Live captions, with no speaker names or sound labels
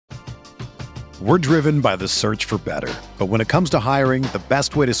We're driven by the search for better. But when it comes to hiring, the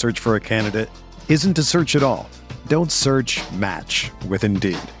best way to search for a candidate isn't to search at all. Don't search, match with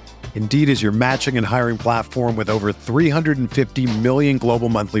Indeed. Indeed is your matching and hiring platform with over 350 million global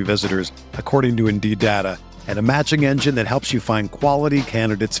monthly visitors, according to Indeed data, and a matching engine that helps you find quality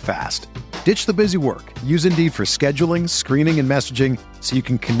candidates fast. Ditch the busy work. Use Indeed for scheduling, screening, and messaging so you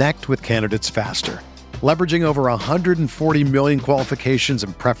can connect with candidates faster. Leveraging over 140 million qualifications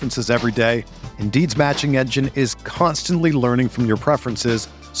and preferences every day, Indeed's matching engine is constantly learning from your preferences,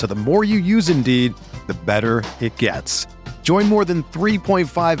 so the more you use Indeed, the better it gets. Join more than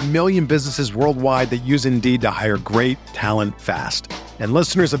 3.5 million businesses worldwide that use Indeed to hire great talent fast. And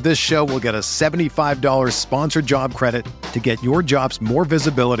listeners of this show will get a $75 sponsored job credit to get your jobs more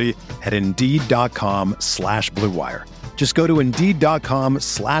visibility at Indeed.com/Blue Wire. Just go to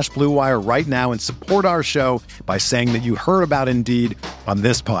Indeed.com/Blue Wire right now and support our show by saying that you heard about Indeed on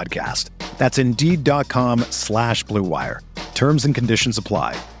this podcast. That's Indeed.com/Blue Wire. Terms and conditions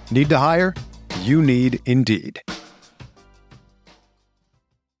apply. Need to hire? You need Indeed.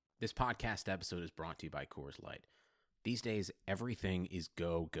 This podcast episode is brought to you by Coors Light. These days, everything is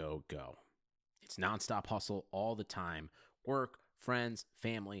go, go, go. It's nonstop hustle all the time. Work, friends,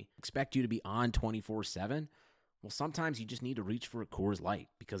 family, expect you to be on 24/7. Well, sometimes you just need to reach for a Coors Light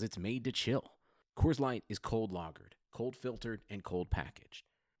because it's made to chill. Coors Light is cold lagered, cold filtered, and cold packaged.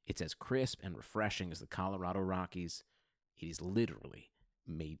 It's as crisp and refreshing as the Colorado Rockies. It is literally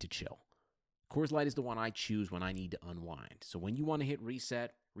made to chill. Coors Light is the one I choose when I need to unwind. So when you want to hit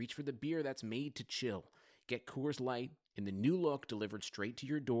reset, reach for the beer that's made to chill. Get Coors Light in the new look delivered straight to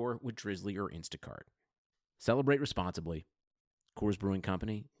your door with Drizzly or Instacart. Celebrate responsibly. Coors Brewing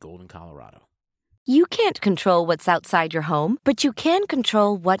Company, Golden, Colorado. You can't control what's outside your home, but you can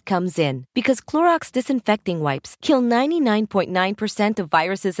control what comes in. Because Clorox disinfecting wipes kill 99.9% of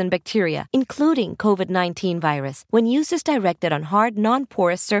viruses and bacteria, including COVID-19 virus, when used as directed on hard,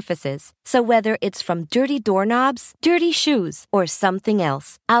 non-porous surfaces. So whether it's from dirty doorknobs, dirty shoes, or something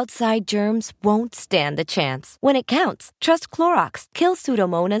else, outside germs won't stand a chance. When it counts, trust Clorox. Kill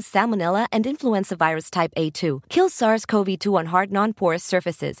Pseudomonas, Salmonella, and influenza virus type A2. Kill SARS-CoV-2 on hard, non-porous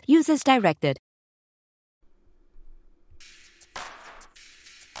surfaces. Use as directed.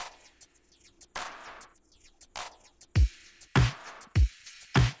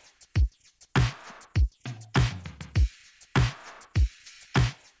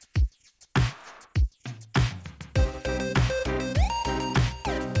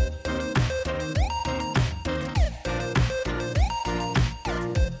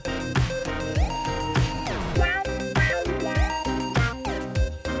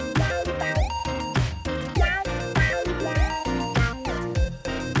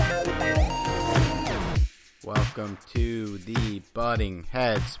 Welcome to the Butting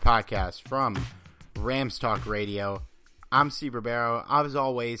Heads podcast from Rams Talk Radio. I'm Steve Ribeiro. As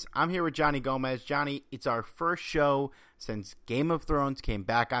always, I'm here with Johnny Gomez. Johnny, it's our first show since Game of Thrones came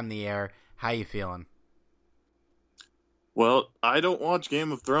back on the air. How you feeling? Well, I don't watch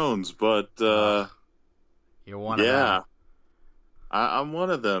Game of Thrones, but you're one of them. I'm one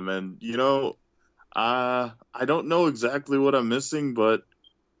of them, and I don't know exactly what I'm missing, but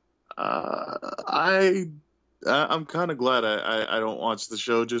I'm kind of glad I don't watch the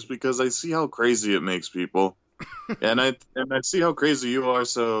show just because I see how crazy it makes people, and I see how crazy you are.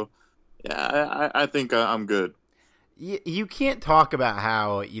 So yeah, I think I'm good. You can't talk about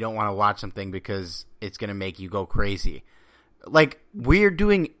how you don't want to watch something because it's going to make you go crazy. Like, we're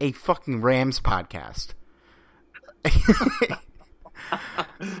doing a fucking Rams podcast.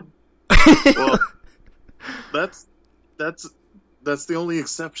 Well, that's the only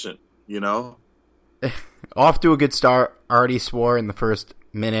exception, Off to a good start. Already swore in the first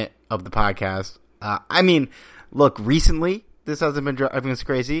minute of the podcast. I mean, look, recently, this hasn't been driving us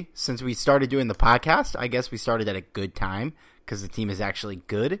crazy. Since we started doing the podcast, I guess we started at a good time because the team is actually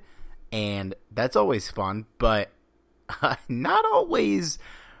good, and that's always fun, but not always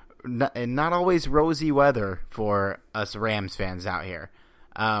rosy weather for us Rams fans out here.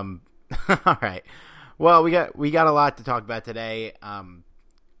 All right. Well, we got a lot to talk about today.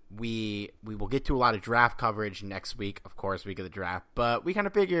 We will get to a lot of draft coverage next week, of course, week of the draft. But we kind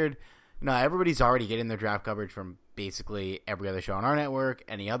of figured, everybody's already getting their draft coverage from basically every other show on our network,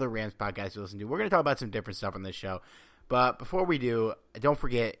 any other Rams podcast you listen to. We're going to talk about some different stuff on this show. But before we do, don't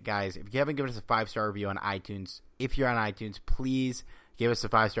forget, guys, if you haven't given us a 5-star review on iTunes, if you're on iTunes, please give us a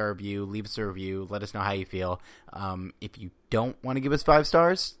 5-star review, leave us a review, let us know how you feel. If you don't want to give us 5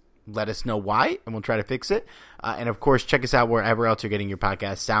 stars, let us know why, and we'll try to fix it. And, of course, check us out wherever else you're getting your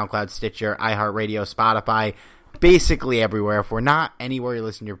podcast, SoundCloud, Stitcher, iHeartRadio, Spotify. basically everywhere. If we're not anywhere you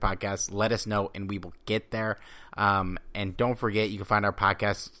listen to your podcast, let us know and we will get there. And don't forget, you can find our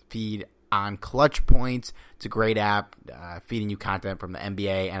podcast feed on Clutch Points. It's a great app feeding you content from the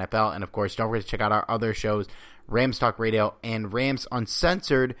NBA, NFL, and of course, don't forget to check out our other shows, Rams Talk Radio and Rams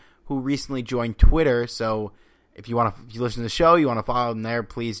Uncensored, who recently joined Twitter. So if you listen to the show, you want to follow them there,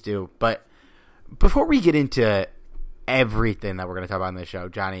 please do. But before we get into everything that we're going to talk about in this show,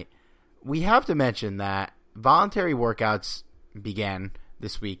 Johnny, we have to mention that voluntary workouts began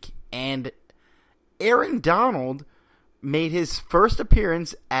this week, and Aaron Donald made his first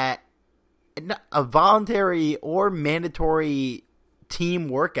appearance at a voluntary or mandatory team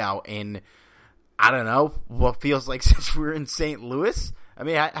workout in, I don't know, what feels like since we were in St. Louis. I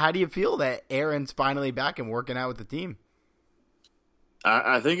mean, how do you feel that Aaron's finally back and working out with the team?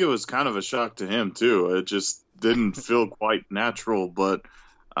 I think it was kind of a shock to him, too. It just didn't feel quite natural. But,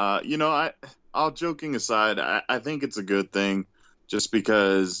 all joking aside, I think it's a good thing just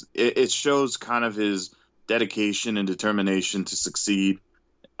because it shows kind of his dedication and determination to succeed.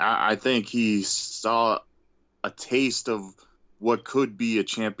 I think he saw a taste of what could be a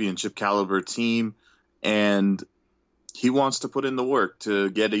championship caliber team, and he wants to put in the work to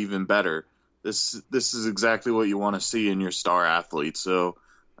get even better. This is exactly what you want to see in your star athlete. So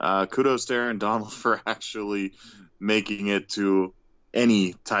kudos to Aaron Donald for actually making it to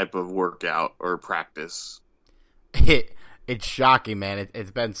any type of workout or practice. It's shocking, man.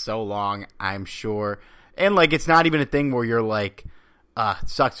 It's been so long, I'm sure. And, it's not even a thing where you're like,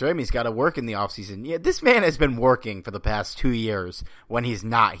 sucks for him. He's got to work in the offseason. Yeah, this man has been working for the past 2 years when he's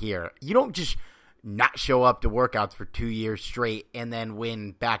not here. You don't just not show up to workouts for 2 years straight and then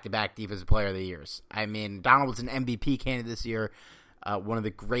win back-to-back Defensive Player of the Years. I mean, Donald was an MVP candidate this year, one of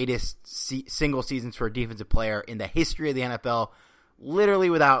the greatest single seasons for a defensive player in the history of the NFL, literally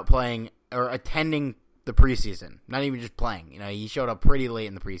without playing or attending the preseason, not even just playing. He showed up pretty late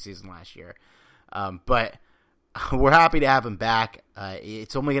in the preseason last year. But we're happy to have him back.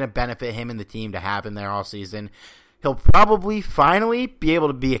 It's only going to benefit him and the team to have him there all season. He'll probably finally be able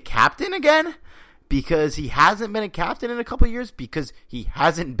to be a captain again because he hasn't been a captain in a couple of years because he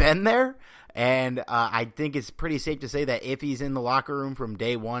hasn't been there. And I think it's pretty safe to say that if he's in the locker room from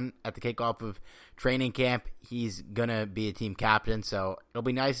day one at the kickoff of training camp, he's going to be a team captain. So it'll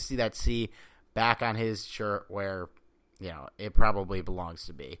be nice to see that C back on his shirt where, it probably belongs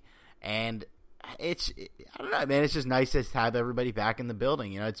to be. And I don't know, man, it's just nice to have everybody back in the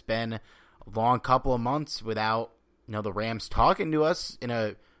building. It's been a long couple of months without, the Rams talking to us in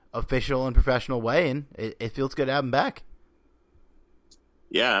a official and professional way, and it feels good to have them back.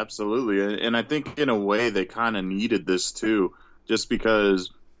 Yeah, absolutely. And I think in a way they kind of needed this too, just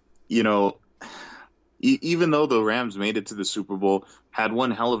because, even though the Rams made it to the Super Bowl, had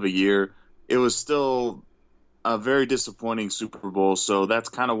one hell of a year, it was still a very disappointing Super Bowl. So that's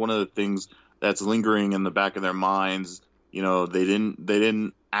kind of one of the things that's lingering in the back of their minds. They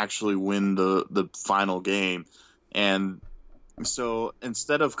didn't actually win the final game. And so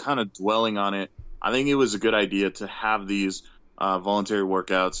instead of kind of dwelling on it, I think it was a good idea to have these voluntary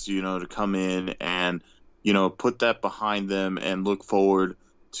workouts, to come in and, put that behind them and look forward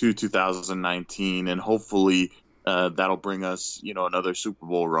to 2019. And hopefully that'll bring us, another Super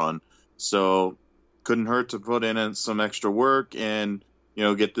Bowl run. So couldn't hurt to put in some extra work and,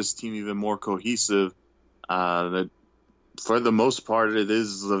 get this team even more cohesive. That for the most part, it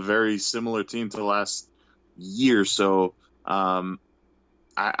is a very similar team to last year. So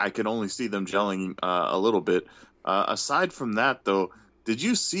I could only see them gelling a little bit. Aside from that, though, did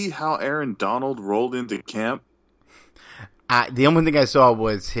you see how Aaron Donald rolled into camp? The only thing I saw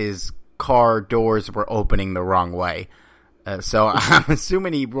was his car doors were opening the wrong way. So I'm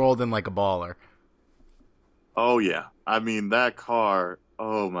assuming he rolled in like a baller. Oh, yeah. I mean, that car,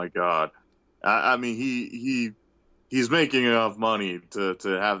 oh, my God. I mean, he's making enough money to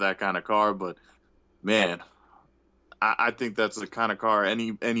have that kind of car, but, man, I think that's the kind of car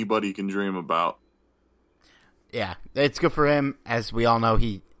anybody can dream about. Yeah, it's good for him. As we all know,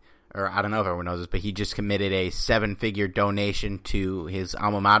 I don't know if everyone knows this, but he just committed a 7-figure donation to his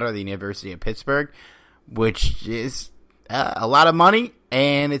alma mater, the University of Pittsburgh, which is a lot of money,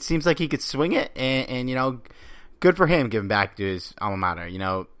 and it seems like he could swing it, and good for him giving back to his alma mater.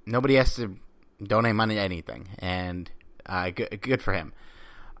 Nobody has to donate money to anything, and good for him.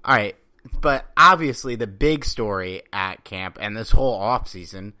 All right, but obviously the big story at camp and this whole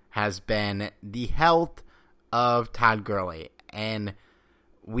offseason has been the health of Todd Gurley, and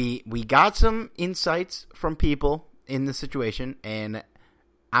we got some insights from people in the situation, and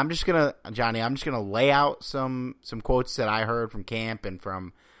Johnny, I'm just gonna lay out some quotes that I heard from camp and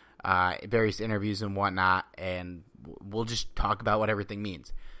from various interviews and whatnot, and we'll just talk about what everything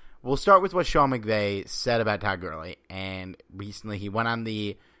means. We'll start with what Sean McVay said about Todd Gurley, and recently he went on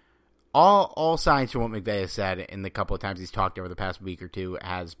the all signs from what McVay has said in the couple of times he's talked over the past week or two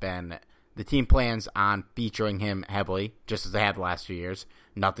has been the team plans on featuring him heavily, just as they had the last few years.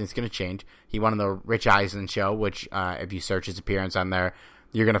 Nothing's going to change. He won on the Rich Eisen show, which if you search his appearance on there,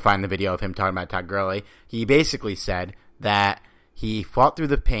 you're going to find the video of him talking about Todd Gurley. He basically said that he fought through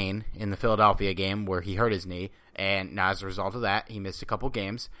the pain in the Philadelphia game where he hurt his knee, and now as a result of that, he missed a couple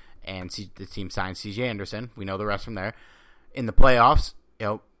games, and the team signed C.J. Anderson. We know the rest from there. In the playoffs,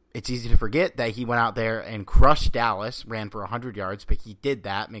 it's easy to forget that he went out there and crushed Dallas, ran for 100 yards, but he did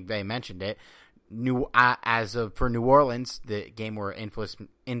that. McVay mentioned it. For New Orleans, the game where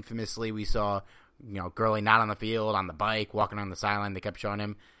infamously we saw, Gurley not on the field, on the bike, walking on the sideline, they kept showing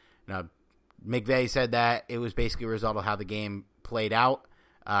him. McVay said that it was basically a result of how the game played out,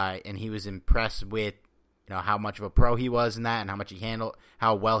 and he was impressed with how much of a pro he was in that and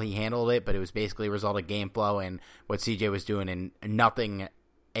how well he handled it, but it was basically a result of game flow and what CJ was doing, and nothing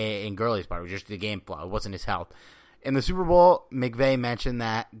in Gurley's part. It was just the game flow. It wasn't his health. In the Super Bowl, McVay mentioned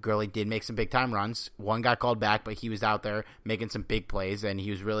that Gurley did make some big-time runs. One got called back, but he was out there making some big plays, and he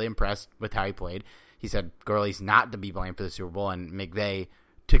was really impressed with how he played. He said Gurley's not to be blamed for the Super Bowl, and McVay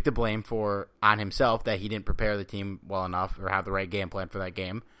took the blame on himself that he didn't prepare the team well enough or have the right game plan for that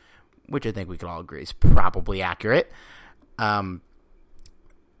game, which I think we can all agree is probably accurate. And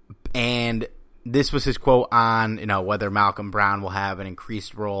this was his quote on whether Malcolm Brown will have an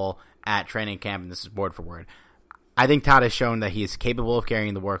increased role at training camp, and this is word for word. I think Todd has shown that he is capable of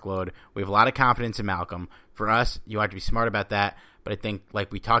carrying the workload. We have a lot of confidence in Malcolm. For us, you have to be smart about that, but I think,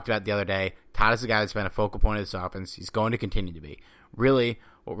 like we talked about the other day, Todd is the guy that's been a focal point of this offense. He's going to continue to be. Really,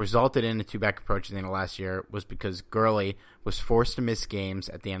 what resulted in a two-back approach at the end of last year was because Gurley was forced to miss games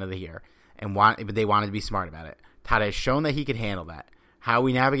at the end of the year, and they wanted to be smart about it. Todd has shown that he could handle that. How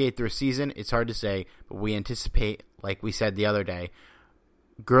we navigate through a season, it's hard to say, but we anticipate, like we said the other day,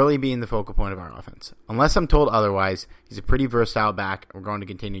 Gurley being the focal point of our offense. Unless I'm told otherwise, he's a pretty versatile back, and we're going to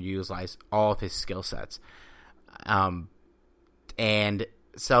continue to utilize all of his skill sets. But the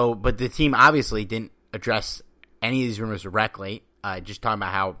team obviously didn't address any of these rumors directly, just talking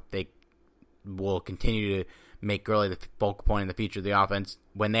about how they will continue to make Gurley the focal point in the future of the offense.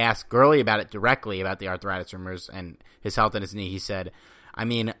 When they asked Gurley about it directly, about the arthritis rumors and his health in his knee, he said,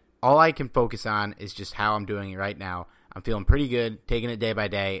 all I can focus on is just how I'm doing it right now. I'm feeling pretty good, taking it day by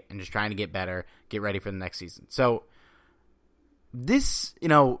day, and just trying to get better, get ready for the next season. So this,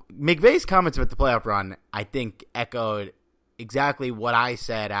 McVay's comments about the playoff run, I think echoed exactly what I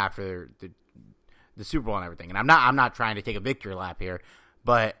said after the Super Bowl and everything. And I'm not trying to take a victory lap here,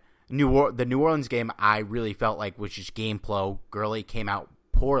 but the New Orleans game I really felt like was just game flow. Gurley came out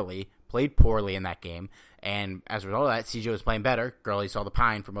poorly, played poorly in that game, and as a result of that, CJ was playing better. Gurley saw the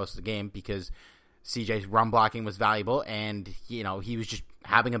pine for most of the game because CJ's run blocking was valuable, and he was just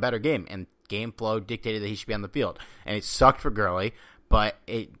having a better game, and game flow dictated that he should be on the field. And it sucked for Gurley, but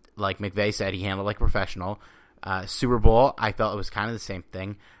like McVay said, he handled like a professional. Super Bowl, I felt it was kind of the same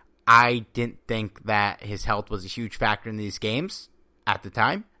thing. I didn't think that his health was a huge factor in these games at the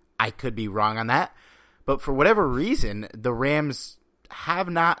time. I could be wrong on that. But for whatever reason, the Rams have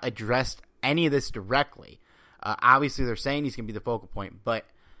not addressed any of this directly. Obviously, they're saying he's going to be the focal point, but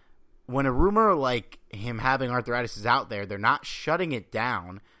when a rumor like him having arthritis is out there, they're not shutting it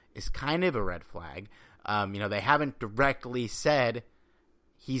down is kind of a red flag. They haven't directly said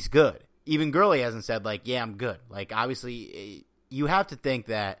he's good. Even Gurley hasn't said, yeah, I'm good. Obviously, you have to think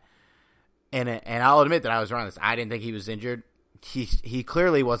that, and I'll admit that I was wrong on this. I didn't think he was injured. He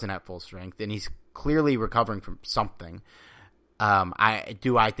clearly wasn't at full strength, and he's clearly recovering from something.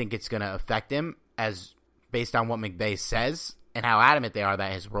 I think it's going to affect him as based on what McVay says and how adamant they are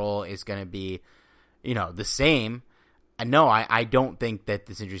that his role is going to be, the same. And no, I don't think that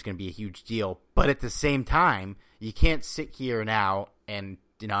this injury is going to be a huge deal. But at the same time, you can't sit here now and,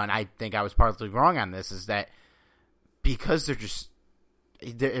 and I think I was partly wrong on this, is that because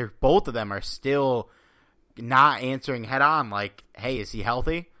both of them are still not answering head on, hey, is he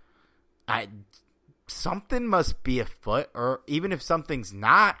healthy? Something must be afoot, or even if something's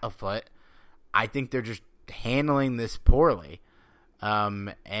not afoot, I think they're just handling this poorly.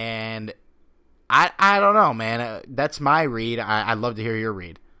 And I don't know, man. That's my read. I'd love to hear your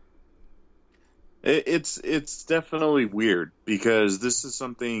read. It's definitely weird, because this is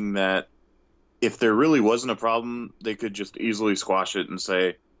something that if there really wasn't a problem, they could just easily squash it and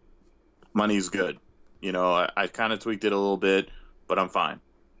say, money's good. I kind of tweaked it a little bit, but I'm fine.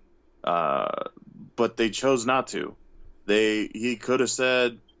 But they chose not to. He could have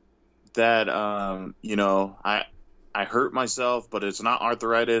said, that I hurt myself, but it's not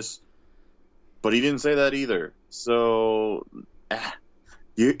arthritis. But he didn't say that either. So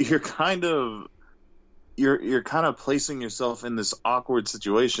you're kind of placing yourself in this awkward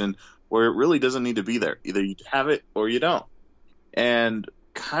situation where it really doesn't need to be there. Either you have it or you don't. And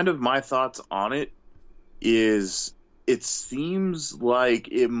kind of my thoughts on it is, it seems like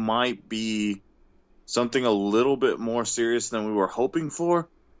it might be something a little bit more serious than we were hoping for,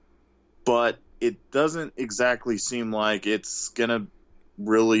 but it doesn't exactly seem like it's going to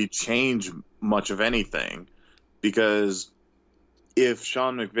really change much of anything, because if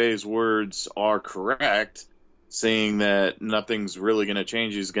Sean McVay's words are correct, saying that nothing's really going to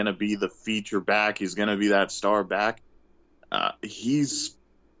change, he's going to be the feature back, he's going to be that star back, he's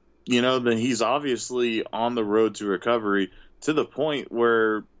obviously on the road to recovery, to the point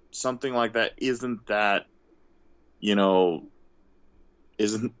where something like that isn't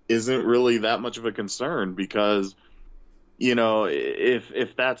really that much of a concern, because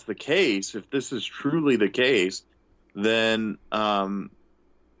if that's the case, if this is truly the case, then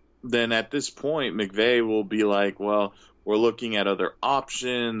at this point McVay will be like, well, we're looking at other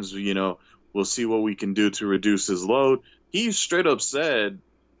options, we'll see what we can do to reduce his load. He straight up said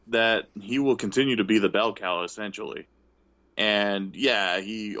that he will continue to be the bell cow, essentially. And yeah,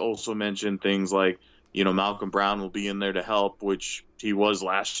 he also mentioned things like, Malcolm Brown will be in there to help, which he was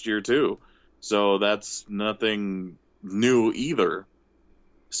last year too. So that's nothing new either.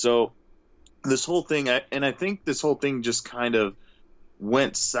 So this whole thing, I think this whole thing just kind of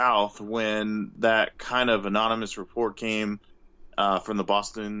went south when that kind of anonymous report came from the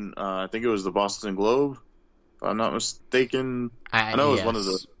Boston, I think it was the Boston Globe, if I'm not mistaken. I know it was one of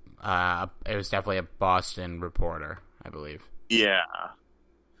the... it was definitely a Boston reporter, I believe. Yeah.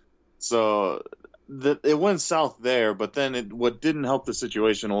 So it went south there, but then what didn't help the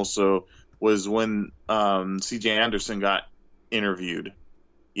situation also was when C.J. Anderson got interviewed.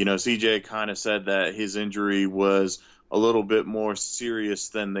 C.J. kind of said that his injury was a little bit more serious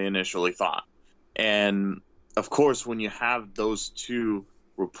than they initially thought. And, of course, when you have those two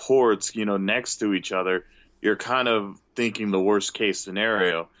reports, next to each other, you're kind of thinking the worst-case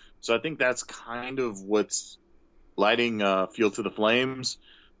scenario. So I think that's kind of what's lighting fuel to the flames.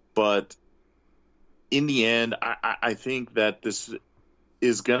 But in the end, I think that this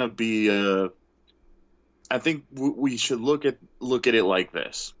is going to be I think we should look at it like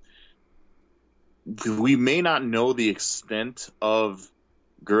this. We may not know the extent of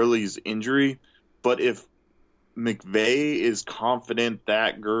Gurley's injury, but if McVay is confident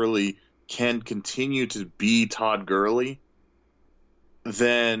that Gurley can continue to be Todd Gurley,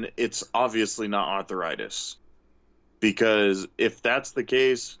 then it's obviously not arthritis. Because if that's the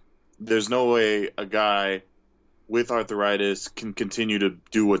case, there's no way a guy with arthritis can continue to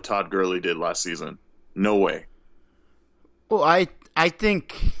do what Todd Gurley did last season. No way. Well, I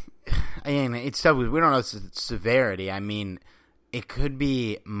think, it's tough. We don't know the severity. I mean, it could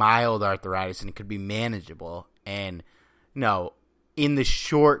be mild arthritis and it could be manageable. And, in the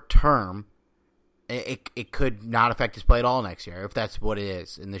short term, it could not affect his play at all next year, if that's what it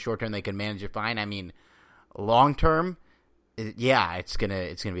is. In the short term, they can manage it fine. I mean, long term, it's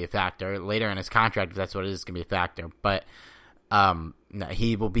gonna be a factor. Later in his contract, if that's what it is, it's gonna be a factor. But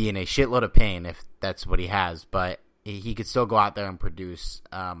he will be in a shitload of pain if that's what he has. But he could still go out there and produce.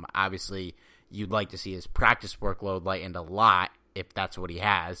 Obviously, you'd like to see his practice workload lightened a lot if that's what he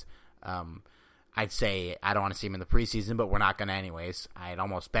has. I'd say I don't want to see him in the preseason, but we're not going to anyways. I'd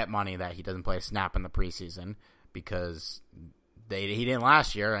almost bet money that he doesn't play a snap in the preseason because he didn't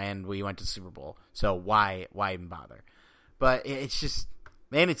last year and we went to the Super Bowl. So why even bother? But it's just,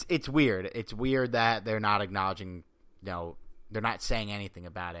 man, it's weird. It's weird that they're not acknowledging, they're not saying anything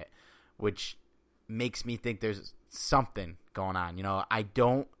about it, which makes me think there's something going on. I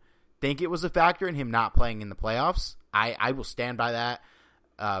don't think it was a factor in him not playing in the playoffs. I will stand by that.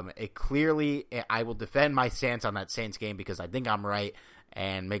 I will defend my stance on that Saints game because I think I'm right,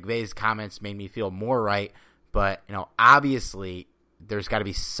 and McVay's comments made me feel more right. But, obviously there's got to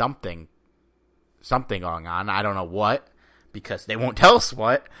be something going on. I don't know what, because they won't tell us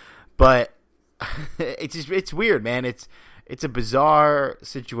what, but it's weird, man. It's a bizarre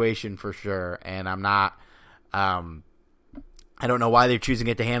situation for sure, and I'm not, I don't know why they're choosing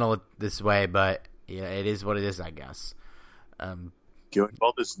it to handle it this way, but yeah, it is what it is, I guess. Can we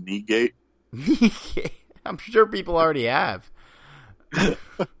call this Kneegate? I'm sure people already have. I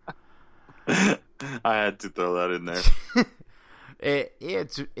had to throw that in there.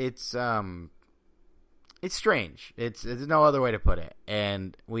 It's strange. There's no other way to put it.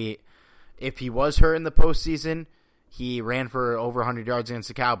 And if he was hurt in the postseason, he ran for over 100 yards against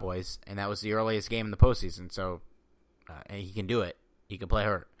the Cowboys, and that was the earliest game in the postseason. So and he can do it. He can play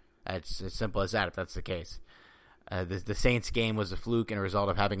hurt. It's as simple as that, if that's the case. The Saints game was a fluke and a result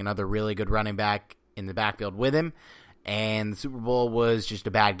of having another really good running back in the backfield with him. And the Super Bowl was just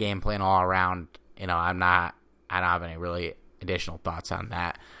a bad game plan all around. I don't have any really additional thoughts on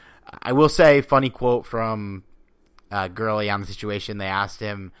that. I will say, funny quote from Gurley on the situation. They asked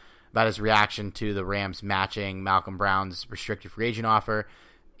him about his reaction to the Rams matching Malcolm Brown's restricted free agent offer.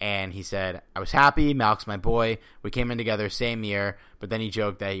 And he said, "I was happy. Malk's my boy. We came in together same year." But then he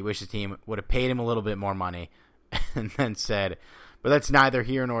joked that he wished the team would have paid him a little bit more money. And then said, "But that's neither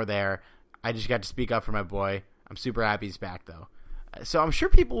here nor there. I just got to speak up for my boy. I'm super happy he's back, though." So I'm sure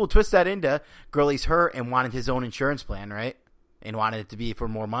people will twist that into Gurley's hurt and wanted his own insurance plan, right? And wanted it to be for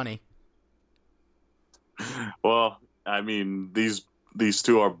more money. Well, I mean, these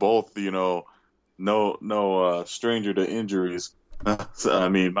two are both, no stranger to injuries. So, I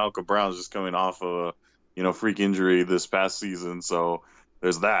mean, Malcolm Brown's just coming off of a, freak injury this past season, so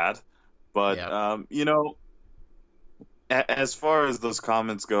there's that. But, as far as those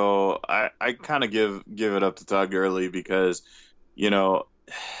comments go, I kind of give it up to Todd Gurley because, in a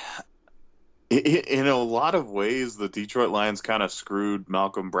lot of ways, the Detroit Lions kind of screwed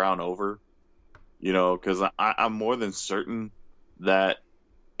Malcolm Brown over, because I'm more than certain that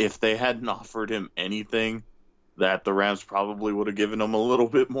if they hadn't offered him anything, that the Rams probably would have given him a little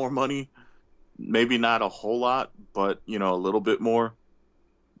bit more money. Maybe not a whole lot, but, a little bit more.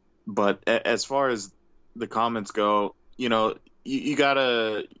 But as far as the comments go, you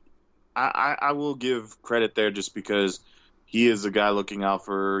gotta, I will give credit there just because he is a guy looking out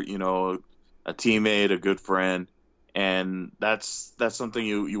for, a teammate, a good friend. And that's something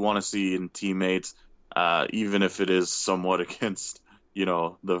you want to see in teammates, even if it is somewhat against,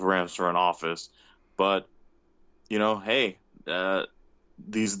 the Rams front office. But, hey,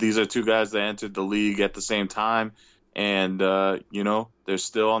 these are two guys that entered the league at the same time, and they're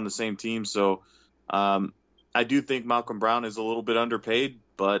still on the same team. So I do think Malcolm Brown is a little bit underpaid,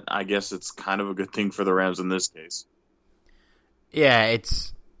 but I guess it's kind of a good thing for the Rams in this case. Yeah,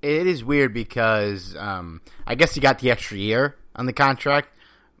 it is weird because I guess he got the extra year on the contract,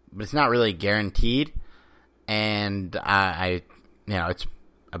 but it's not really guaranteed. And it's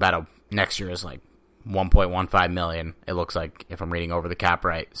about next year is like $1.15 million. It looks like, if I'm reading over the cap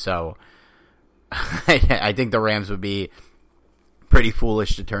right. So I think the Rams would be pretty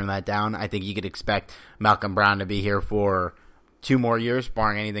foolish to turn that down. I think you could expect Malcolm Brown to be here for 2 more years,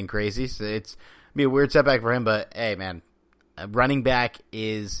 barring anything crazy. So it's be a weird setback for him. But hey, man, a running back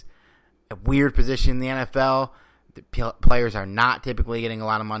is a weird position in the NFL. The players are not typically getting a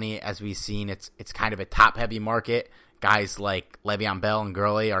lot of money, as we've seen. It's kind of a top-heavy market. Guys like Le'Veon Bell and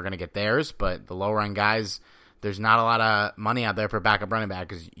Gurley are going to get theirs, but the lower-end guys, there's not a lot of money out there for backup running back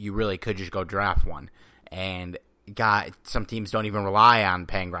because you really could just go draft one. And some teams don't even rely on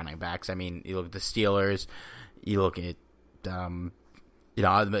paying running backs. I mean, you look at the Steelers, you look at the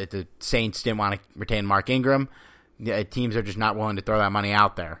Saints didn't want to retain Mark Ingram. Teams are just not willing to throw that money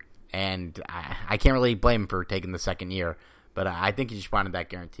out there. And I can't really blame him for taking the second year, but I think he just wanted that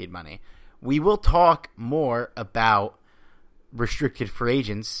guaranteed money. We will talk more about restricted free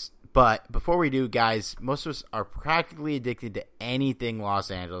agents, but before we do, guys, most of us are practically addicted to anything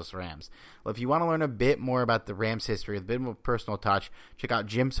Los Angeles Rams. Well, if you want to learn a bit more about the Rams' history, a bit more personal touch, check out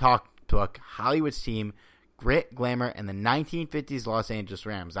Jim's Hawk Talk, Hollywood's Team, Grit, Glamour, and the 1950s Los Angeles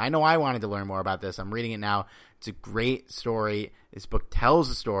Rams. I know I wanted to learn more about this. I'm reading it now. It's a great story. This book tells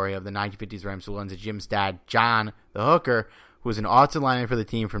the story of the 1950s Rams who lends to Jim's dad, John the Hooker, who was an offensive lineman for the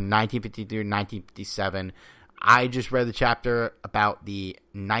team from 1953 to 1957. I just read the chapter about the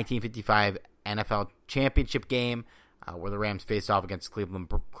 1955 NFL championship game where the Rams faced off against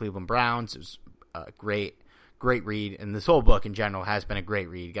Cleveland Browns. It was a great read, and this whole book in general has been a great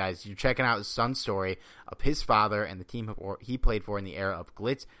read, guys. You're checking out his son's story of his father and the team he played for in the era of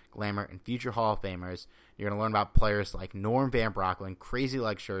glitz, glamour, and future Hall of Famers. You're going to learn about players like Norm Van Brocklin, Crazy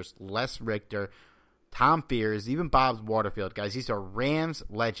Leg Shirts, Les Richter, Tom Fears, even Bob Waterfield. Guys, these are Rams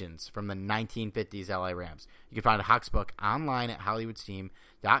legends from the 1950s LA Rams. You can find Hawk's book online at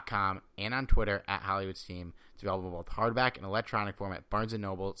HollywoodSteam.com and on Twitter at HollywoodSteam. It's available in both hardback and electronic form at Barnes &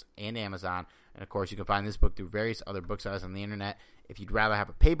 Nobles and Amazon. And, of course, you can find this book through various other booksellers on the internet. If you'd rather have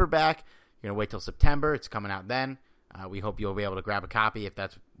a paperback, you're going to wait till September. It's coming out then. We hope you'll be able to grab a copy if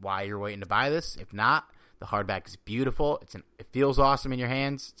that's why you're waiting to buy this. If not, the hardback is beautiful. It feels awesome in your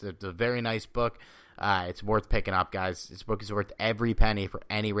hands. It's a very nice book. It's worth picking up, guys. This book is worth every penny for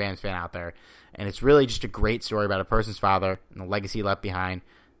any Rams fan out there. And it's really just a great story about a person's father and the legacy he left behind.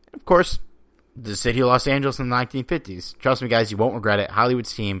 And of course, the city of Los Angeles in the 1950s. Trust me, guys, you won't regret it.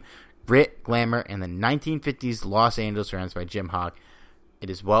 Hollywood's team, grit, glamour, and the 1950s Los Angeles Rams by Jim Hawk. It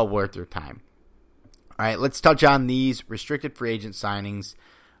is well worth your time. All right, let's touch on these restricted free agent signings.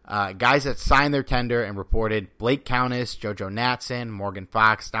 Guys that signed their tender and reported: Blake Countess, JoJo Natson, Morgan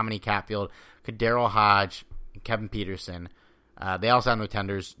Fox, Dominique Hatfield, Daryl Hodge, and Kevin Peterson. They all signed their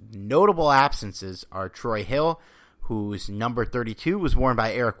tenders. Notable absences are Troy Hill, whose number 32 was worn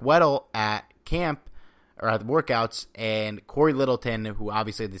by Eric Weddle at camp or at the workouts, and Corey Littleton, who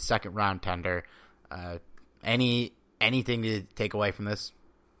obviously the second round tender. Anything to take away from this?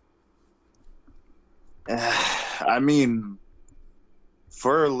 I mean,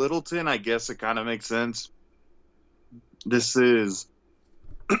 for Littleton, I guess it kind of makes sense. This is,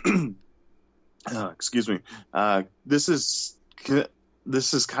 excuse me. This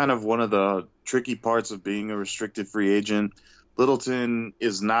is kind of one of the tricky parts of being a restricted free agent. Littleton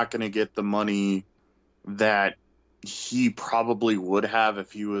is not going to get the money that he probably would have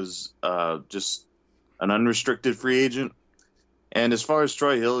if he was just an unrestricted free agent. And as far as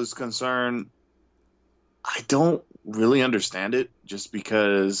Troy Hill is concerned, I don't really understand it, just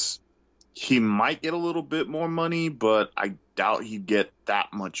because he might get a little bit more money, but I doubt he'd get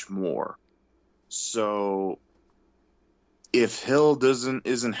that much more. So if Hill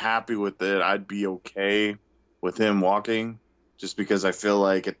isn't happy with it, I'd be okay with him walking, just because I feel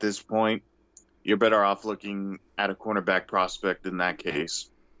like at this point you're better off looking at a cornerback prospect in that case.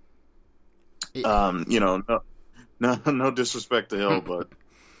 No disrespect to Hill, but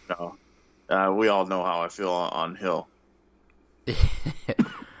no. We all know how I feel on Hill.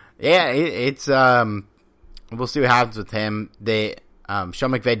 Yeah, it's we'll see what happens with him.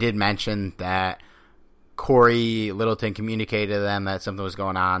 Sean McVay did mention that Corey Littleton communicated to them that something was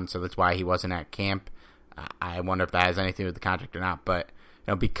going on, so that's why he wasn't at camp. I wonder if that has anything to do with the contract or not. But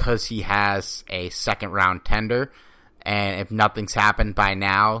because he has a second round tender, and if nothing's happened by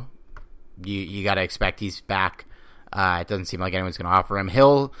now, you got to expect he's back. It doesn't seem like anyone's going to offer him.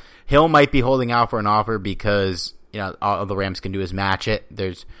 Hill might be holding out for an offer because all the Rams can do is match it.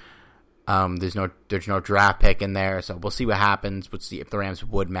 There's no draft pick in there, so we'll see what happens. We'll see if the Rams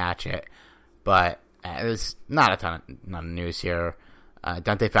would match it. But there's not a ton of news here.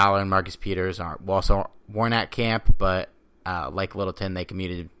 Dante Fowler and Marcus Peters are also worn at camp, but like Littleton, they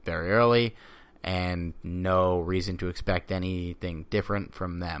commuted very early, and no reason to expect anything different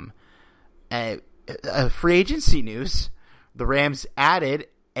from them. Free agency news: the Rams added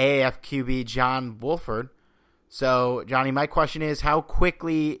AAF QB John Wolford. So, Johnny, my question is, how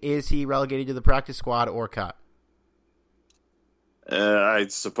quickly is he relegated to the practice squad or cut? I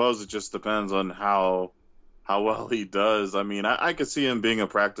suppose it just depends on how well he does. I mean, I could see him being a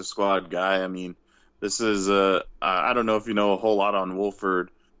practice squad guy. I mean, this is I don't know if you know a whole lot on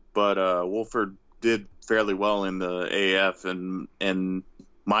Wolford, but Wolford did fairly well in the AAF, and in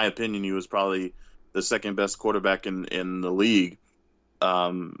my opinion, he was probably the second best quarterback in the league,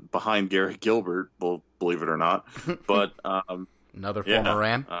 behind Garrett Gilbert, well, believe it or not. But another former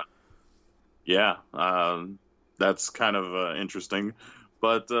Ram. That's kind of interesting.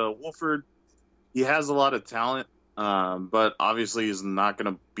 But Wolford, he has a lot of talent, but obviously he's not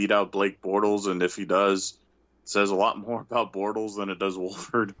going to beat out Blake Bortles, and if he does, it says a lot more about Bortles than it does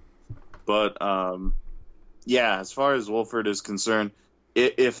Wolford. But as far as Wolford is concerned,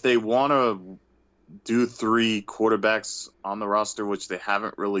 if they want to do 3 quarterbacks on the roster, which they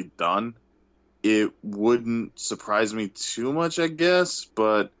haven't really done, it wouldn't surprise me too much, I guess.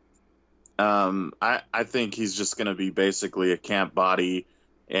 But I think he's just going to be basically a camp body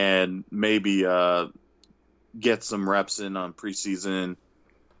and maybe get some reps in on preseason.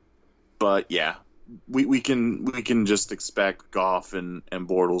 But yeah, we can just expect Goff and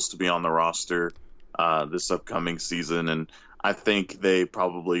Bortles to be on the roster this upcoming season, and I think they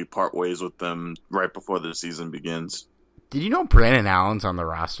probably part ways with them right before the season begins. Did you know Brandon Allen's on the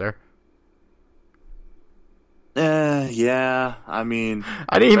roster? Yeah. I mean,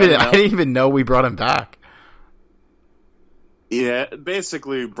 I didn't even know we brought him back. Yeah,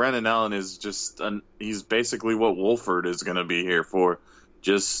 basically, Brandon Allen is he's basically what Wolford is going to be here for.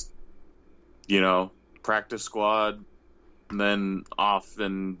 Just, practice squad, and then off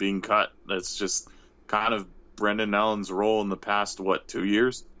and being cut. That's just kind of Brandon Allen's role in the past, 2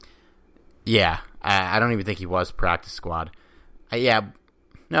 years? Yeah, I don't even think he was practice squad. I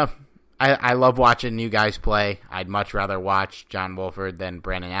love watching new guys play. I'd much rather watch John Wolford than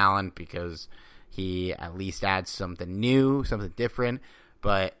Brandon Allen because he at least adds something new, something different.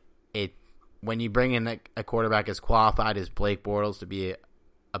 But when you bring in a quarterback as qualified as Blake Bortles to be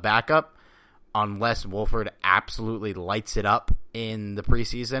a backup, unless Wolford absolutely lights it up in the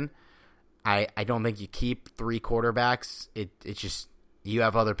preseason, I don't think you keep 3 quarterbacks. It's just you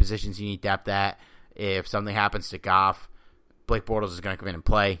have other positions you need depth at. If something happens to Goff, Blake Bortles is going to come in and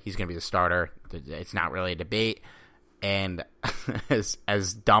play. He's going to be the starter. It's not really a debate. And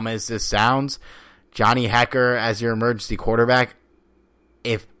as dumb as this sounds, Johnny Hekker as your emergency quarterback,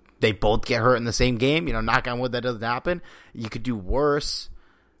 if they both get hurt in the same game, knock on wood that doesn't happen, you could do worse.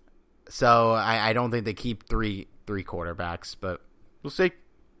 So I don't think they keep three quarterbacks, but we'll see.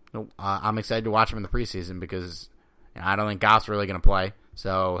 I'm excited to watch him in the preseason because I don't think Goff's really going to play,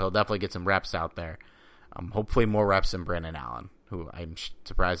 so he'll definitely get some reps out there. Hopefully more reps than Brandon Allen, who I'm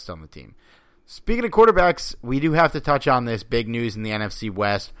surprised is on the team. Speaking of quarterbacks, we do have to touch on this big news in the NFC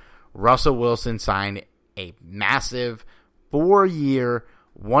West. Russell Wilson signed a massive 4-year,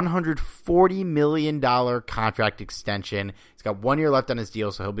 $140 million contract extension. He's got 1 year left on his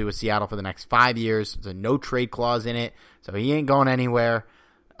deal, so he'll be with Seattle for the next 5 years. There's a no-trade clause in it, so he ain't going anywhere.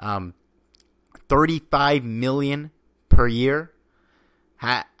 $35 million per year.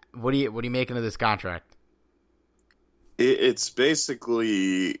 What are you making of this contract? It's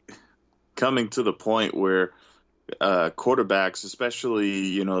basically coming to the point where quarterbacks,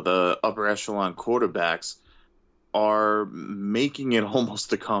 especially the upper echelon quarterbacks, are making it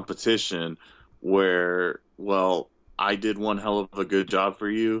almost a competition where, well, I did one hell of a good job for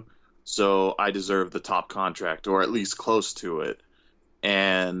you, so I deserve the top contract, or at least close to it.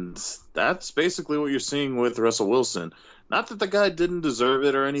 And that's basically what you're seeing with Russell Wilson. Not that the guy didn't deserve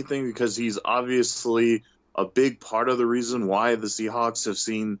it or anything, because he's obviously a big part of the reason why the Seahawks have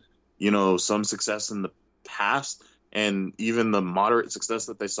seen, some success in the past, and even the moderate success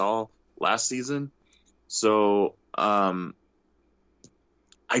that they saw last season. So I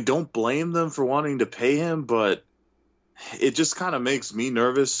don't blame them for wanting to pay him, but it just kind of makes me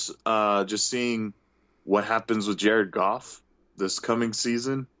nervous just seeing what happens with Jared Goff this coming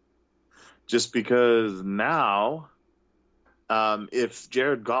season. Just because now, if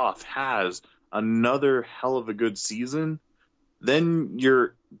Jared Goff has another hell of a good season, then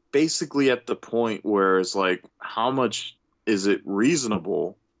you're basically at the point where it's like, how much is it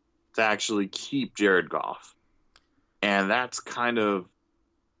reasonable to actually keep Jared Goff? And that's kind of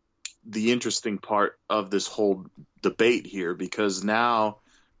the interesting part of this whole debate here, because now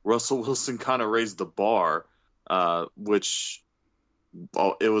Russell Wilson kind of raised the bar, which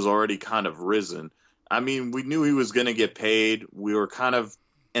it was already kind of risen. I mean, we knew he was going to get paid. We were kind of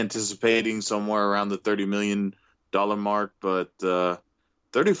anticipating somewhere around the $30 million mark, but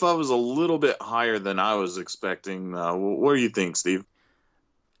 35 was a little bit higher than I was expecting. What do you think, Steve?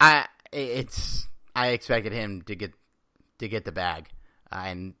 I expected him to get the bag,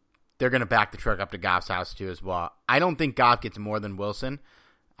 and they're going to back the truck up to Goff's house too as well. I don't think Goff gets more than Wilson.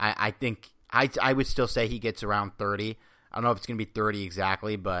 I think I would still say he gets around 30. I don't know if it's going to be 30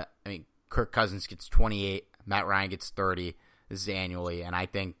 exactly, but I mean, Kirk Cousins gets 28, Matt Ryan gets 30. This is annually, and I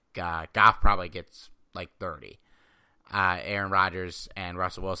think Goff probably gets like 30. Aaron Rodgers and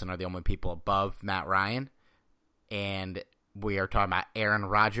Russell Wilson are the only people above Matt Ryan, and we are talking about Aaron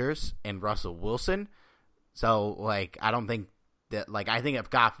Rodgers and Russell Wilson. So, I don't think that, I think if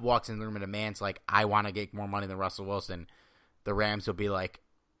Goff walks in the room and demands, I want to get more money than Russell Wilson, the Rams will be like,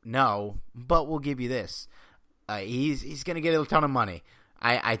 no, but we'll give you this. He's going to get a ton of money.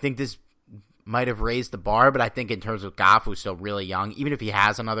 I think this might have raised the bar, but I think in terms of Goff, who's still really young, even if he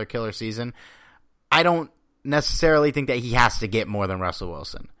has another killer season, I don't necessarily think that he has to get more than Russell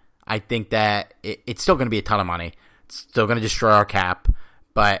Wilson. I think that it's still going to be a ton of money. It's still going to destroy our cap,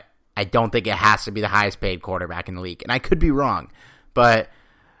 but I don't think it has to be the highest paid quarterback in the league. And I could be wrong, but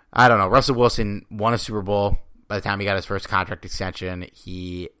I don't know. Russell Wilson won a Super Bowl by the time he got his first contract extension.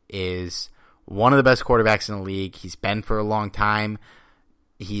 He is one of the best quarterbacks in the league. He's been for a long time.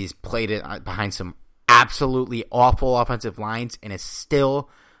 He's played it behind some absolutely awful offensive lines and has still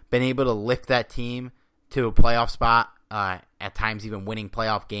been able to lift that team to a playoff spot, at times even winning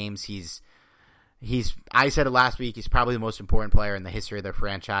playoff games. I said it last week, he's probably the most important player in the history of their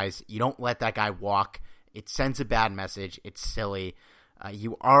franchise. You don't let that guy walk. It sends a bad message. It's silly.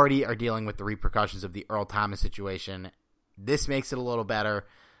 You already are dealing with the repercussions of the Earl Thomas situation. This makes it a little better.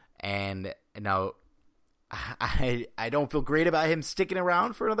 And, I don't feel great about him sticking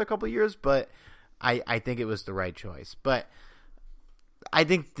around for another couple of years, but I think it was the right choice. But I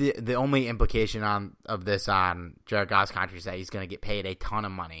think the only implication of this on Jared Goff's contract is that he's going to get paid a ton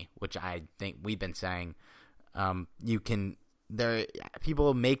of money, which I think we've been saying.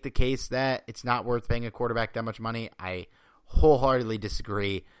 People make the case that it's not worth paying a quarterback that much money. I wholeheartedly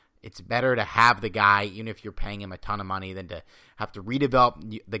disagree. It's better to have the guy, even if you're paying him a ton of money, than to have to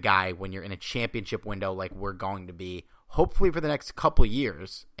redevelop the guy when you're in a championship window like we're going to be, hopefully for the next couple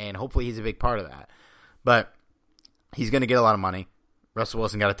years, and hopefully he's a big part of that. But he's going to get a lot of money. Russell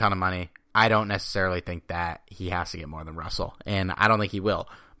Wilson got a ton of money. I don't necessarily think that he has to get more than Russell, and I don't think he will.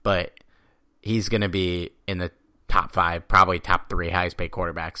 But he's going to be in the top 5, probably top 3 highest paid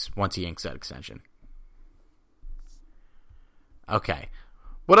quarterbacks once he inks that extension. Okay.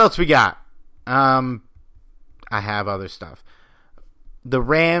 What else we got? I have other stuff. The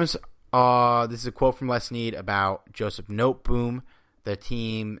Rams, this is a quote from Les Snead about Joseph Noteboom. The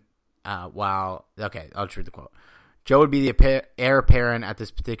team, I'll just read the quote. Joe would be the heir apparent at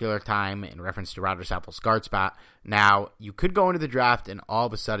this particular time in reference to Roger Sapple's guard spot. Now, you could go into the draft and all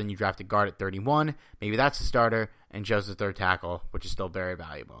of a sudden you draft a guard at 31. Maybe that's the starter and Joe's the third tackle, which is still very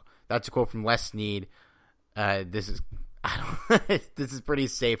valuable. That's a quote from Les Snead. This is a pretty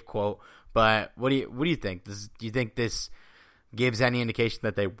safe quote, but what do you think? Do you think this gives any indication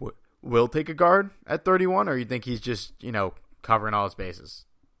that they will take a guard at 31, or you think he's just, covering all his bases?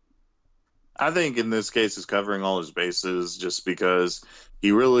 I think in this case he's covering all his bases just because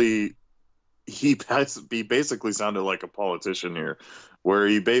he basically sounded like a politician here, where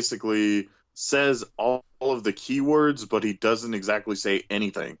he basically says all of the keywords, but he doesn't exactly say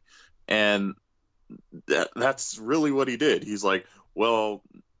anything. And that's really what he did. He's like, well,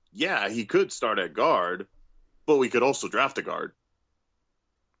 yeah, he could start at guard, but we could also draft a guard.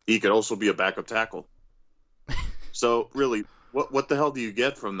 He could also be a backup tackle. So really, what the hell do you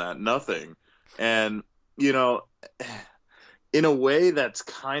get from that? Nothing. And, in a way, that's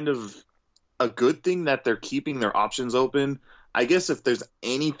kind of a good thing that they're keeping their options open. I guess if there's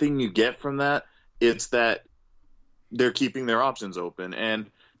anything you get from that, it's that they're keeping their options open.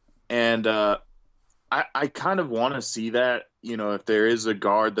 And I kind of want to see that, if there is a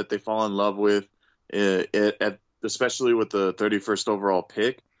guard that they fall in love with, especially with the 31st overall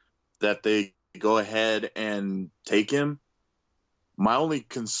pick, that they go ahead and take him. My only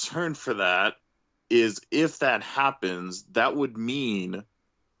concern for that is if that happens, that would mean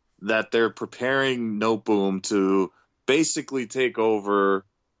that they're preparing Noteboom to basically take over,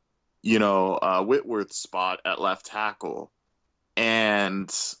 Whitworth's spot at left tackle.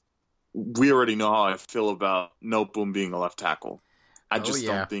 And we already know how I feel about Noteboom being a left tackle. I just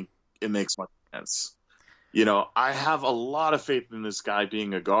don't think it makes much sense. I have a lot of faith in this guy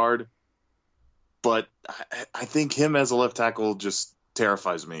being a guard, but I think him as a left tackle just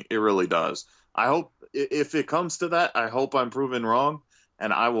terrifies me. It really does. I hope if it comes to that, I hope I'm proven wrong,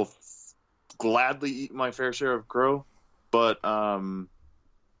 and I will gladly eat my fair share of crow. But I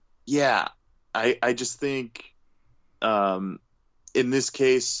just think in this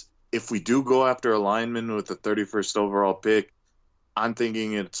case, if we do go after a lineman with the 31st overall pick, I'm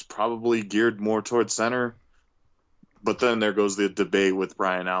thinking it's probably geared more towards center. But then there goes the debate with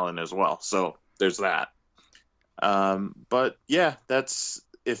Brian Allen as well. So there's that. But yeah, that's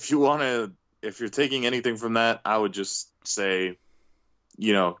if you're taking anything from that, I would just say,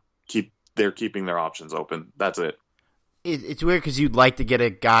 they're keeping their options open. That's it. It's weird because you'd like to get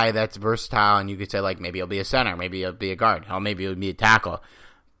a guy that's versatile, and you could say, like, maybe he'll be a center, maybe he'll be a guard, or maybe he'll be a tackle.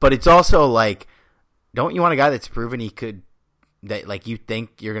 But it's also like, don't you want a guy that's proven he could, that like you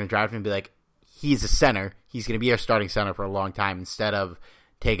think you're going to draft him and be like, he's a center, he's going to be our starting center for a long time, instead of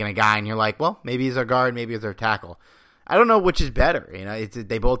taking a guy and you're like, well, maybe he's our guard, maybe he's our tackle. I don't know which is better.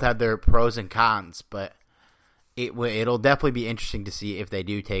 They both have their pros and cons, but it'll definitely be interesting to see if they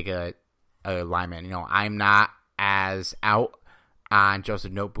do take a lineman. I'm not as out on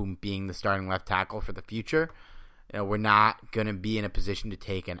Joseph Noteboom being the starting left tackle for the future. We're not going to be in a position to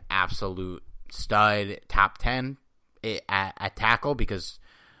take an absolute stud top 10 at tackle because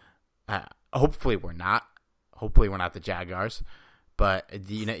hopefully we're not. Hopefully we're not the Jaguars. But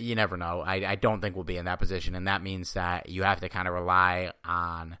you never know. I don't think we'll be in that position, and that means that you have to kind of rely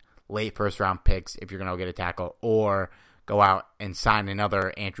on late first-round picks if you're going to get a tackle, or go out and sign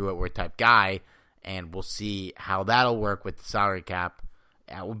another Andrew Whitworth-type guy, and we'll see how that'll work with the salary cap.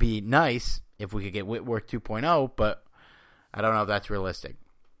 It would be nice if we could get Whitworth 2.0, but I don't know if that's realistic.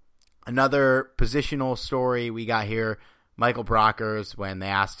 Another positional story we got here, Michael Brockers, when they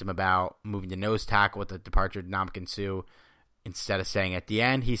asked him about moving to nose tackle with the departure of Ndamukong Suh, instead of staying at the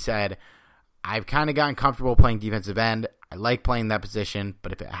end, he said, I've kind of gotten comfortable playing defensive end. I like playing that position,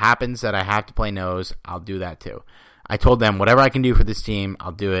 but if it happens that I have to play nose, I'll do that too. I told them whatever I can do for this team,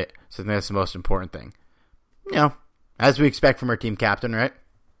 I'll do it. So I think that's the most important thing. As we expect from our team captain, right?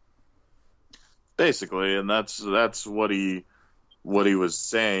 Basically, and that's what he was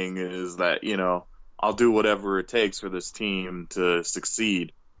saying is that, I'll do whatever it takes for this team to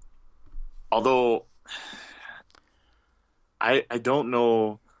succeed. Although I don't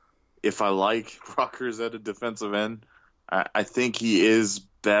know if I like Brockers at a defensive end. I think he is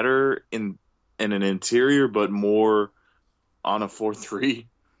better in an interior, but more on a 4-3.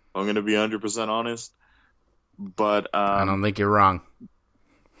 I'm going to be 100% honest. But I don't think you're wrong.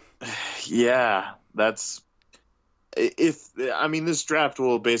 Yeah, this draft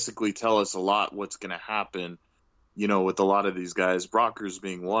will basically tell us a lot what's going to happen, with a lot of these guys, Brockers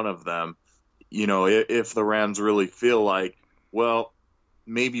being one of them. If the Rams really feel like, well,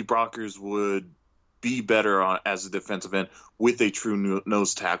 maybe Brockers would be better as a defensive end with a true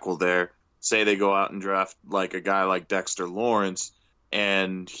nose tackle there. Say they go out and draft like a guy like Dexter Lawrence,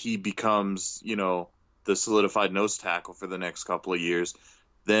 and he becomes, the solidified nose tackle for the next couple of years,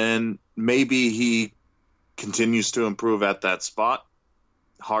 then maybe he continues to improve at that spot.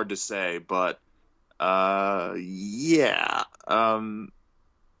 Hard to say, but yeah. I'm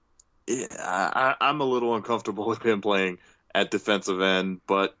a little uncomfortable with him playing at defensive end,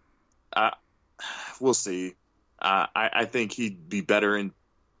 but we'll see. I think he'd be better in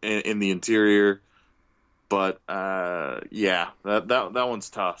the interior, but yeah, that one's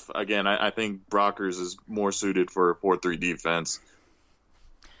tough. Again, I think Brockers is more suited for a 4-3 defense.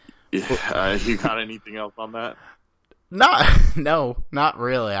 Yeah, you got anything else on that? No, not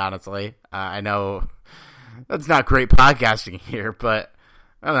really, honestly. I know that's not great podcasting here, but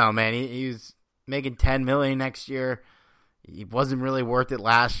I don't know, man. He was making $10 million next year. He wasn't really worth it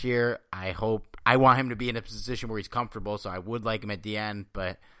last year. I want him to be in a position where he's comfortable, so I would like him at the end,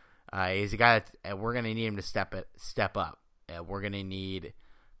 but he's a guy that we're going to need him to step up. We're going to need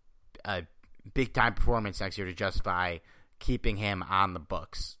a big-time performance next year to justify keeping him on the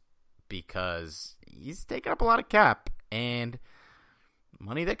books, because he's taking up a lot of cap and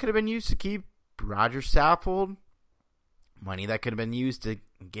money that could have been used to keep Roger Saffold, money that could have been used to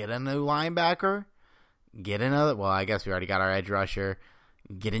get a new linebacker, I guess we already got our edge rusher,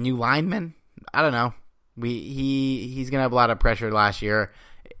 get a new lineman. I don't know. He's going to have a lot of pressure last year.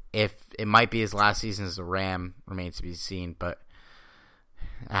 If it might be his last season as a Ram, remains to be seen, but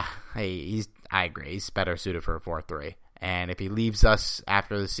I agree. He's better suited for a 4-3. And if he leaves us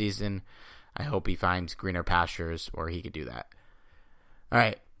after the season, I hope he finds greener pastures where he could do that. All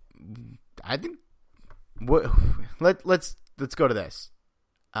right, I think let's go to this.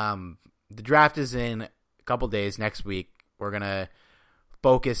 The draft is in a couple days next week. We're gonna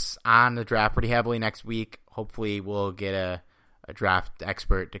focus on the draft pretty heavily next week. Hopefully, we'll get a draft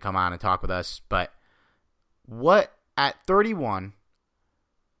expert to come on and talk with us. But at 31?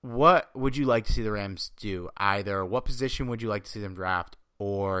 What would you like to see the Rams do? Either what position would you like to see them draft,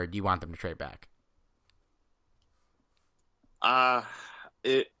 or do you want them to trade back? I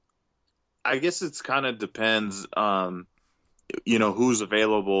guess it's kind of depends, who's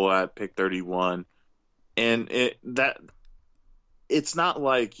available at pick 31, and it's not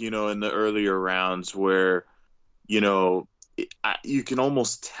like in the earlier rounds where you can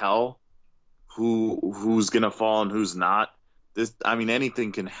almost tell who's gonna fall and who's not.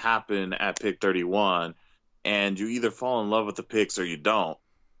 Anything can happen at pick 31, and you either fall in love with the picks or you don't.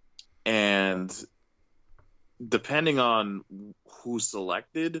 And depending on who's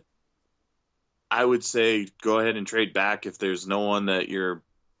selected, I would say go ahead and trade back if there's no one that you're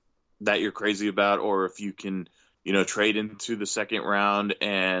crazy about, or if you can, trade into the second round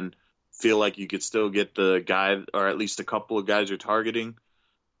and feel like you could still get the guy or at least a couple of guys you're targeting.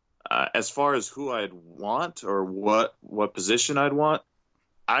 As far as who I'd want or what position I'd want,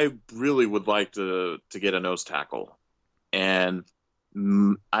 I really would like to get a nose tackle. And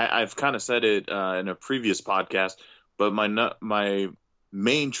I've kind of said it in a previous podcast, but my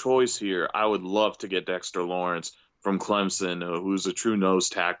main choice here, I would love to get Dexter Lawrence from Clemson, who's a true nose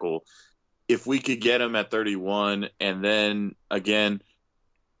tackle. If we could get him at 31 and then, again,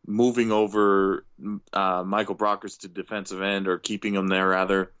 moving over Michael Brockers to defensive end, or keeping him there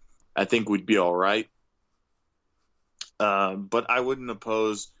rather, I think we'd be all right. But I wouldn't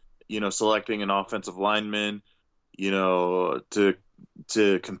oppose, selecting an offensive lineman, to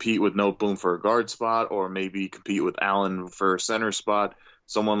compete with Noteboom for a guard spot, or maybe compete with Allen for a center spot.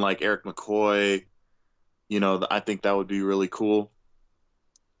 Someone like Eric McCoy, I think that would be really cool.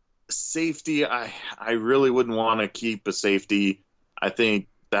 Safety, I really wouldn't want to keep a safety. I think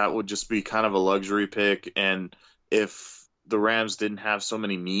that would just be kind of a luxury pick. And if the Rams didn't have so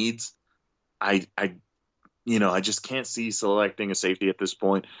many needs, I just can't see selecting a safety at this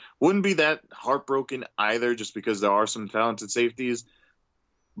point. Wouldn't be that heartbroken either, just because there are some talented safeties.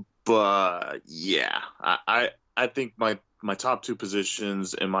 But yeah, I think my top two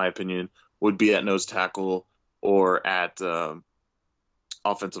positions, in my opinion, would be at nose tackle or at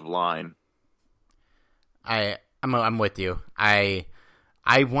offensive line. I'm with you.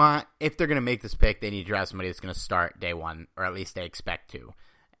 if they're going to make this pick, they need to draft somebody that's going to start day one, or at least they expect to.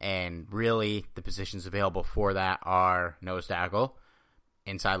 And really, the positions available for that are nose tackle,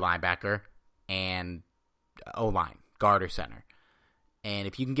 inside linebacker, and O-line, guard or center. And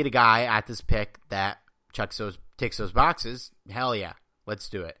if you can get a guy at this pick that ticks those boxes, hell yeah, let's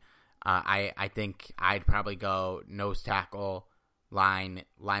do it. I think I'd probably go nose tackle,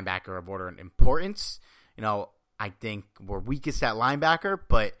 linebacker of order and importance. I think we're weakest at linebacker,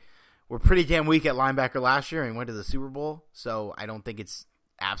 but we're pretty damn weak at linebacker last year and went to the Super Bowl. So I don't think it's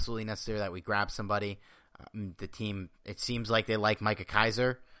absolutely necessary that we grab somebody. The team, it seems like they like Micah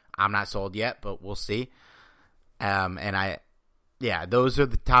Kiser. I'm not sold yet, but we'll see. Those are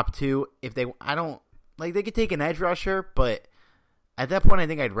the top two. If they could take an edge rusher, but at that point, I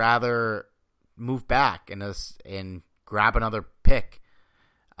think I'd rather move back and grab another pick.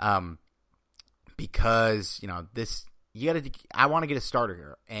 Because I want to get a starter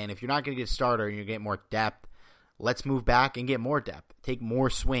here, and if you're not going to get a starter and you get more depth, let's move back and get more depth. Take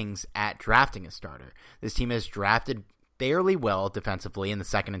more swings at drafting a starter. This team has drafted fairly well defensively in the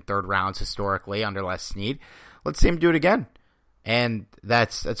second and third rounds historically under Les Snead. Let's see him do it again, and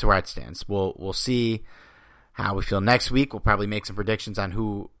that's where it stands. We'll see how we feel next week. We'll probably make some predictions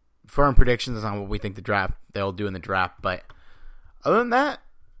on firm predictions on what we think they'll do in the draft. But other than that,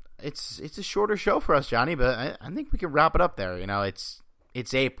 it's a shorter show for us, Johnny, but I think we can wrap it up there. It's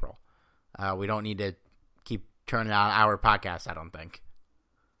April. We don't need to keep turning out our podcast, I don't think.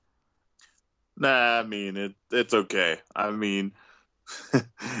 Nah, I mean, it's okay. I mean,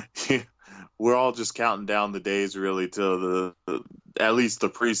 we're all just counting down the days really till at least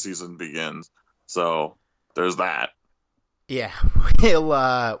the preseason begins. So there's that. Yeah,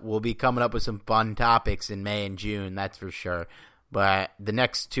 we'll be coming up with some fun topics in May and June, that's for sure. But the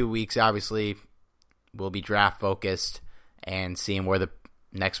next 2 weeks, obviously, will be draft-focused and seeing where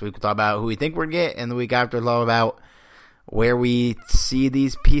next week we'll talk about who we think we're going to get, and the week after we'll talk about where we see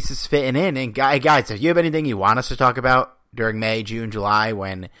these pieces fitting in. And guys, if you have anything you want us to talk about during May, June, July,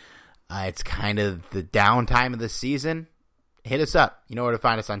 when it's kind of the downtime of the season, hit us up. You know where to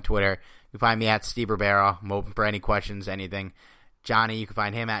find us on Twitter. You can find me at Steve Ribeiro. I'm open for any questions, anything. Johnny, you can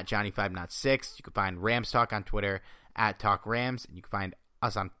find him at Johnny506. You can find Rams Talk on Twitter at Talk Rams, and you can find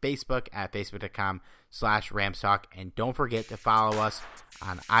us on Facebook at facebook.com/RamsTalk. And don't forget to follow us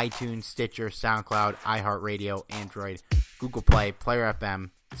on iTunes, Stitcher, SoundCloud, iHeartRadio, Android, Google Play, Player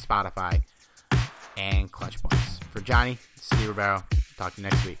FM, Spotify, and Clutch Points. For Johnny, Steve Ribeiro. Talk to you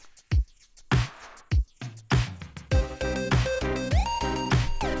next week.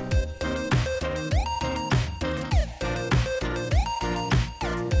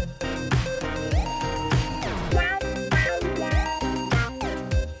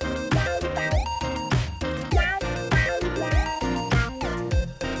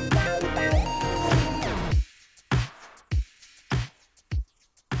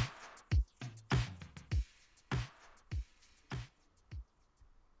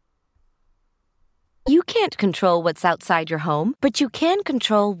 You can't control what's outside your home, but you can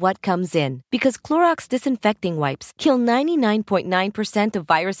control what comes in. Because Clorox disinfecting wipes kill 99.9% of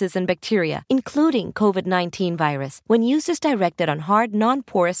viruses and bacteria, including COVID-19 virus, when used as directed on hard,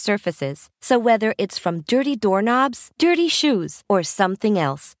 non-porous surfaces. So whether it's from dirty doorknobs, dirty shoes, or something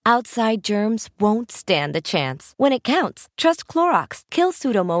else, outside germs won't stand a chance. When it counts, trust Clorox. Kill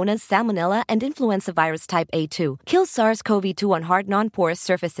Pseudomonas, Salmonella, and influenza virus type A2. Kill SARS-CoV-2 on hard, non-porous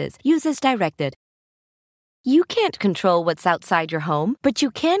surfaces. Use as directed. You can't control what's outside your home, but you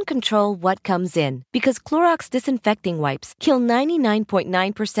can control what comes in. Because Clorox disinfecting wipes kill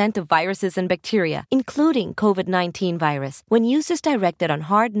 99.9% of viruses and bacteria, including COVID-19 virus, when used as directed on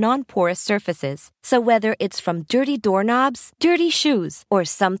hard, non-porous surfaces. So whether it's from dirty doorknobs, dirty shoes, or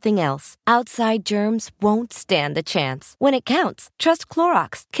something else, outside germs won't stand a chance. When it counts, trust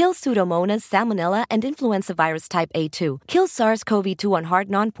Clorox. Kill Pseudomonas, Salmonella, and influenza virus type A2. Kill SARS-CoV-2 on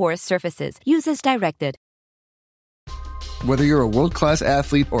hard, non-porous surfaces. Use as directed. Whether you're a world-class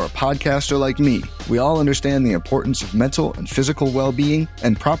athlete or a podcaster like me, we all understand the importance of mental and physical well-being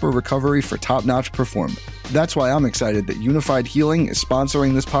and proper recovery for top-notch performance. That's why I'm excited that Unified Healing is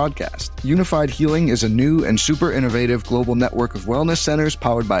sponsoring this podcast. Unified Healing is a new and super innovative global network of wellness centers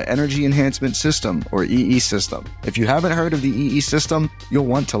powered by Energy Enhancement System, or EE System. If you haven't heard of the EE System, you'll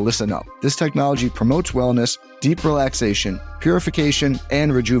want to listen up. This technology promotes wellness, deep relaxation, purification,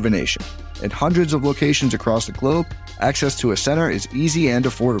 and rejuvenation. At hundreds of locations across the globe, access to a center is easy and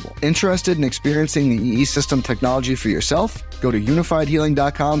affordable. Interested in experiencing the EE System technology for yourself? Go to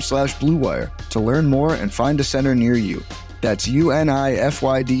unifiedhealing.com/bluewire to learn more and find a center near you. That's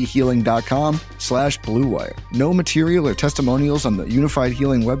unifydhealing.com/Blue Wire. No material or testimonials on the Unified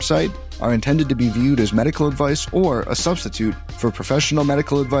Healing website are intended to be viewed as medical advice or a substitute for professional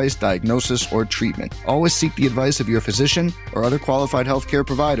medical advice, diagnosis, or treatment. Always seek the advice of your physician or other qualified healthcare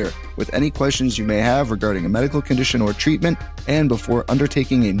provider with any questions you may have regarding a medical condition or treatment and before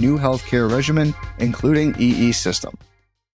undertaking a new healthcare regimen, including EE system.